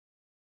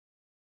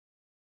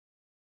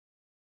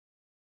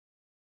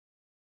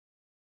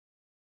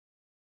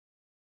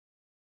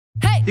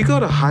You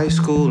go to high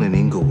school in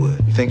Inglewood.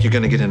 You think you're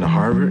gonna get into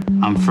Harvard?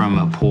 I'm from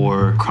a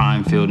poor,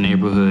 crime-filled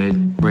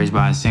neighborhood, raised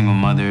by a single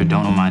mother,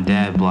 don't know my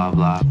dad, blah,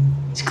 blah.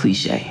 It's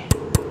cliche.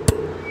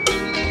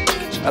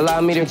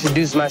 Allow me to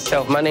introduce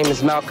myself. My name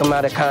is Malcolm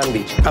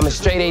Adekambi. I'm a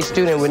straight-A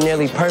student with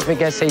nearly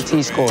perfect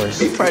SAT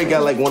scores. You probably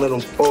got like one of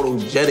them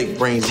photogenic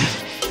brains.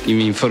 You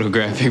mean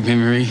photographic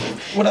memory?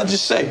 What'd I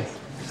just say?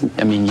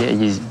 I mean, yeah,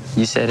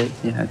 you said it.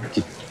 Yeah,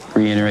 just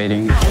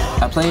reiterating.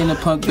 I play in a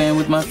punk band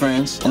with my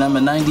friends, and I'm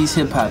a 90s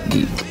hip-hop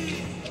geek.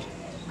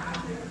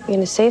 You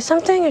gonna say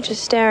something or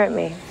just stare at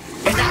me?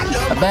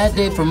 A bad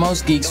day for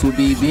most geeks would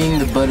be being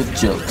the butt of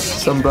jokes.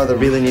 Some brother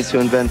really needs to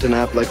invent an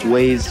app like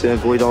Waze to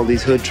avoid all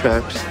these hood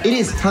traps. It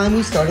is time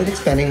we started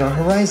expanding our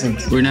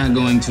horizons. We're not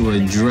going to a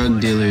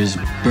drug dealer's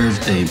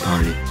birthday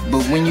party.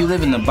 But when you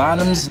live in the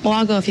bottoms... Well,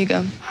 I'll go if you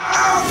go.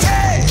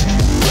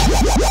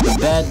 A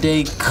bad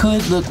day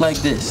could look like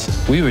this.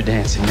 We were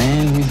dancing,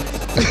 man.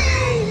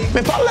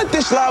 If I let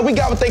this slide, we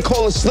got what they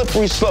call a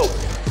slippery slope.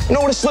 You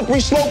know what a slippery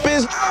slope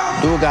is?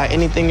 Do it got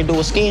anything to do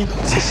with skiing?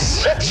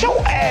 Shut your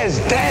ass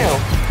down.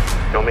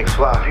 Don't make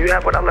fly. Do you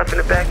have what I left in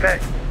the backpack?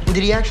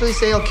 Did he actually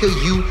say I'll kill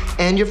you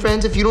and your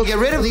friends if you don't get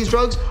rid of these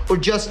drugs, or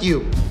just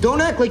you?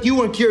 Don't act like you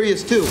weren't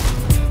curious too.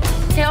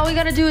 Hey, all we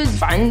gotta do is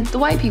find the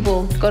white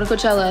people. Go to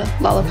Coachella,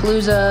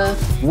 Lollapalooza.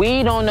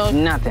 We don't know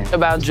nothing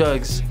about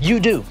drugs. You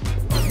do.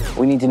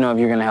 We need to know if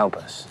you're gonna help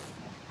us.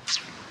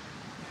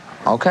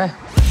 Okay.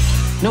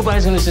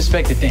 Nobody's gonna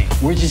suspect a thing.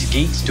 We're just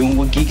geeks doing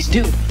what geeks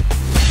do.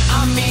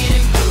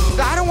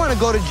 I don't want to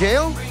go to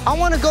jail. I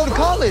want to go to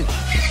college.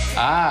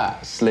 Ah,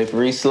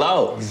 slippery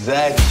slope.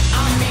 Exactly.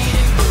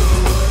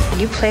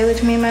 You play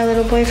with me, my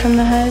little boy from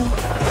the hood?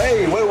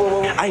 Hey, wait.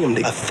 I am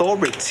the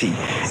authority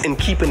in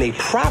keeping a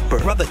proper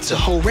brother to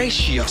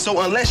Horatio.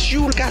 So unless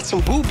you got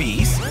some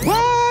boobies...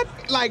 What?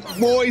 Like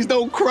boys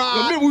don't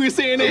cry. Remember we were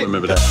saying that? I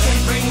remember that.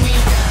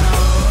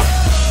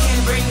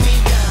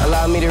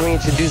 Allow me to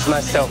reintroduce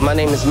myself. My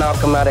name is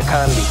Malcolm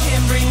Adekambi.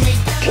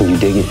 Can you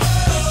dig it?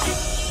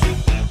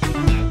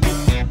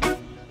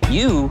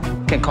 You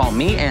can call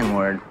me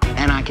N-word,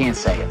 and I can't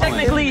say it.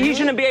 Technically, he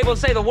shouldn't be able to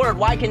say the word.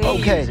 Why can he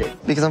use it?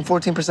 Because I'm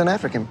 14%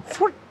 African.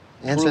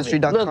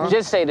 Ancestry.com. Look,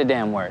 just say the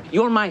damn word.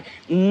 You're my...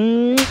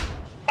 It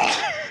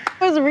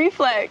was a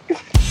reflex.